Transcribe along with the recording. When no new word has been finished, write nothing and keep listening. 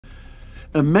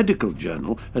A medical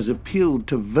journal has appealed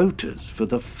to voters for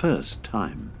the first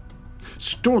time.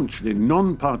 Staunchly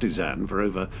non-partisan for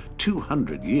over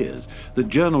 200 years, the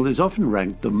journal is often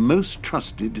ranked the most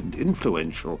trusted and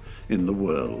influential in the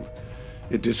world.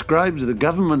 It describes the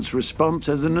government's response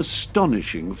as an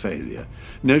astonishing failure,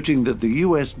 noting that the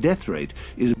US death rate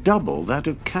is double that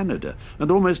of Canada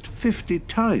and almost 50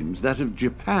 times that of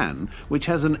Japan, which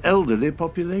has an elderly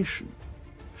population.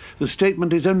 The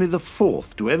statement is only the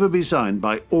fourth to ever be signed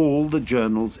by all the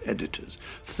journal's editors,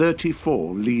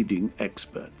 34 leading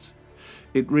experts.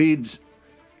 It reads,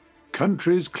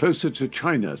 "Countries closer to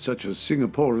China, such as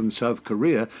Singapore and South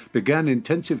Korea, began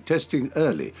intensive testing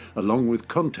early, along with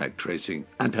contact tracing,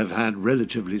 and have had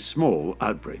relatively small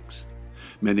outbreaks.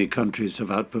 Many countries have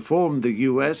outperformed the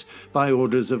US by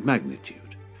orders of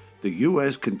magnitude. The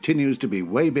US continues to be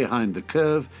way behind the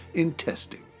curve in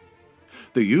testing.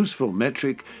 The useful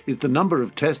metric is the number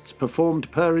of tests performed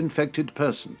per infected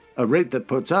person, a rate that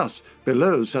puts us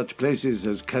below such places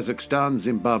as Kazakhstan,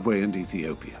 Zimbabwe, and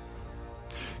Ethiopia.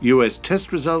 US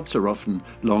test results are often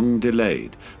long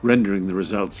delayed, rendering the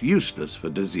results useless for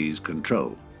disease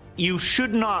control." You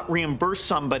should not reimburse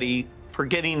somebody for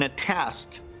getting a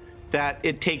test that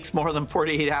it takes more than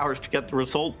 48 hours to get the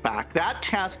result back. That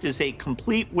test is a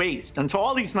complete waste. And so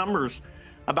all these numbers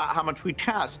about how much we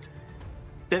test,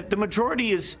 the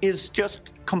majority is just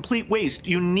complete waste.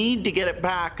 You need to get it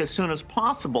back as soon as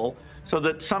possible so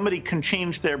that somebody can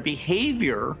change their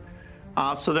behavior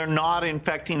so they're not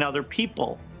infecting other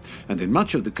people. And in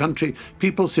much of the country,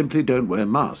 people simply don't wear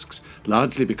masks,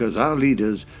 largely because our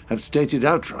leaders have stated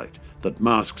outright that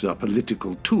masks are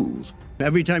political tools.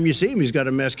 Every time you see him, he's got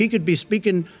a mask. He could be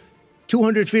speaking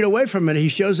 200 feet away from it. He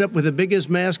shows up with the biggest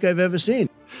mask I've ever seen.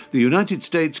 The United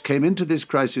States came into this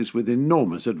crisis with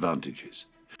enormous advantages.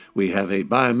 We have a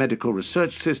biomedical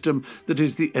research system that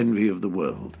is the envy of the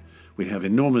world. We have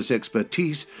enormous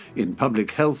expertise in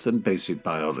public health and basic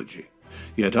biology.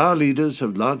 Yet our leaders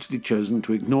have largely chosen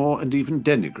to ignore and even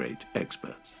denigrate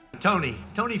experts. Tony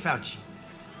Fauci,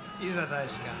 he's a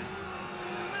nice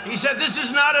guy. He said, "This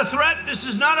is not a threat, this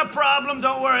is not a problem,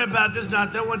 don't worry about this,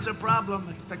 no one's a problem."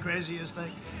 It's the craziest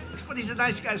thing. But he's a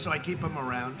nice guy, so I keep him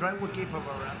around, right? We'll keep him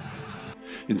around.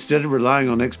 Instead of relying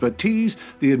on expertise,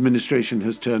 the administration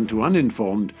has turned to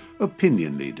uninformed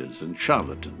opinion leaders and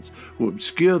charlatans who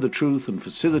obscure the truth and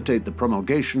facilitate the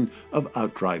promulgation of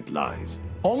outright lies.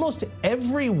 Almost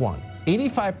everyone,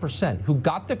 85%, who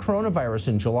got the coronavirus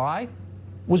in July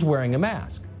was wearing a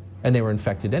mask, and they were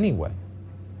infected anyway.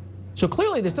 So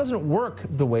clearly this doesn't work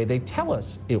the way they tell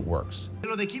us it works. You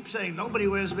know, they keep saying nobody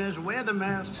wears masks, wear the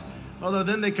masks. Although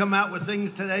then they come out with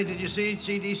things today, did you see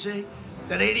CDC?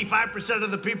 That 85%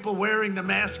 of the people wearing the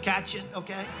mask catch it,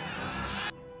 okay?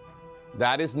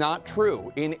 That is not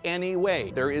true in any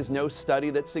way. There is no study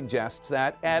that suggests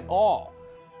that at all.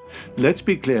 Let's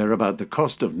be clear about the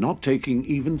cost of not taking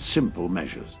even simple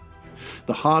measures.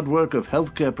 The hard work of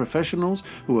healthcare professionals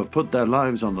who have put their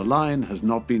lives on the line has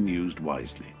not been used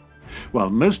wisely. While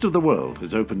most of the world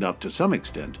has opened up to some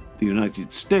extent, the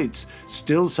United States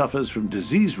still suffers from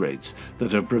disease rates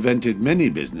that have prevented many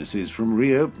businesses from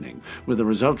reopening, with a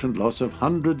resultant loss of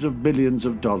hundreds of billions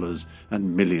of dollars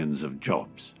and millions of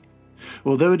jobs.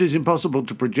 Although it is impossible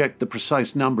to project the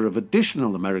precise number of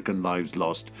additional American lives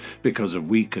lost because of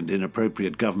weak and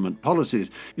inappropriate government policies,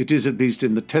 it is at least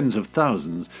in the tens of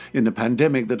thousands in a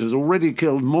pandemic that has already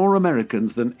killed more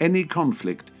Americans than any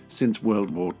conflict since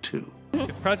World War II.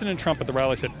 President Trump at the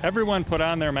rally said, "Everyone put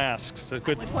on their masks." It's a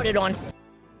good. Put it on.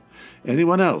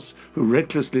 Anyone else who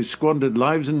recklessly squandered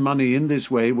lives and money in this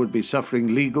way would be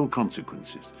suffering legal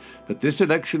consequences. But this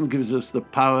election gives us the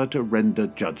power to render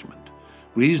judgment.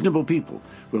 Reasonable people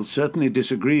will certainly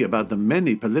disagree about the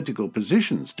many political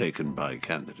positions taken by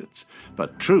candidates,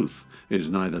 but truth is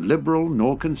neither liberal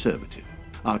nor conservative.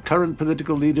 Our current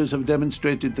political leaders have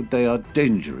demonstrated that they are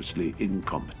dangerously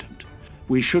incompetent.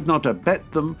 We should not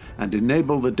abet them and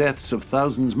enable the deaths of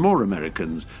thousands more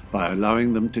Americans by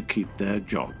allowing them to keep their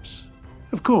jobs.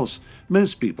 Of course,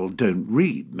 most people don't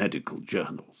read medical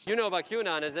journals. You know about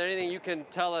QAnon. Is there anything you can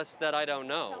tell us that I don't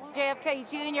know? JFK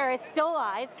Jr. is still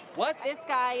alive. What? This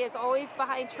guy is always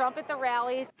behind Trump at the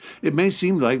rallies. It may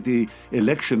seem like the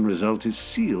election result is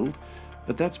sealed,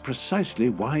 but that's precisely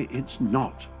why it's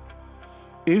not.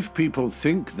 If people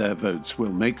think their votes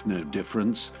will make no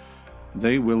difference,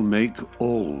 they will make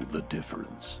all the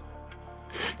difference.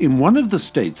 In one of the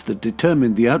states that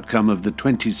determined the outcome of the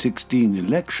 2016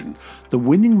 election, the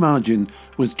winning margin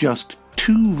was just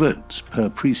 2 votes per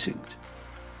precinct.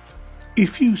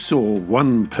 If you saw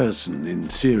one person in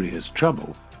serious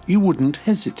trouble, you wouldn't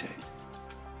hesitate.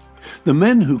 The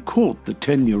men who caught the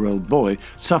 10-year-old boy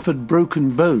suffered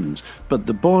broken bones, but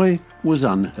the boy was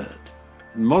unhurt.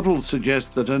 Models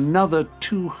suggest that another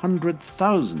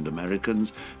 200,000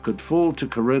 Americans could fall to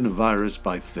coronavirus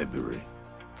by February.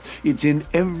 It's in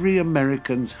every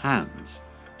American's hands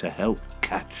to help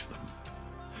catch them.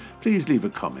 Please leave a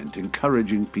comment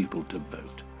encouraging people to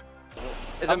vote.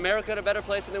 Is America a better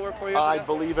place than they were 4 years ago? I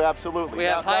believe absolutely. We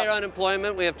have higher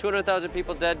unemployment, we have 200,000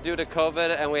 people dead due to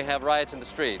COVID, and we have riots in the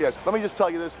streets. Yes, let me just tell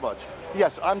you this much.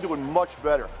 Yes, I'm doing much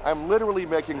better. I'm literally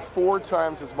making 4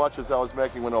 times as much as I was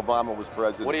making when Obama was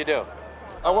president. What do you do?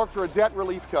 I work for a debt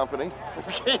relief company.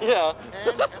 Yeah.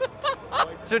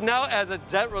 So now as a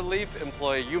debt relief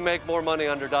employee, you make more money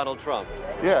under Donald Trump?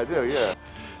 Yeah, I do, yeah.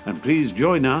 And please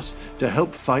join us to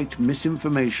help fight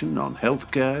misinformation on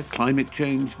healthcare, climate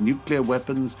change, nuclear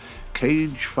weapons,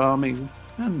 cage farming,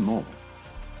 and more.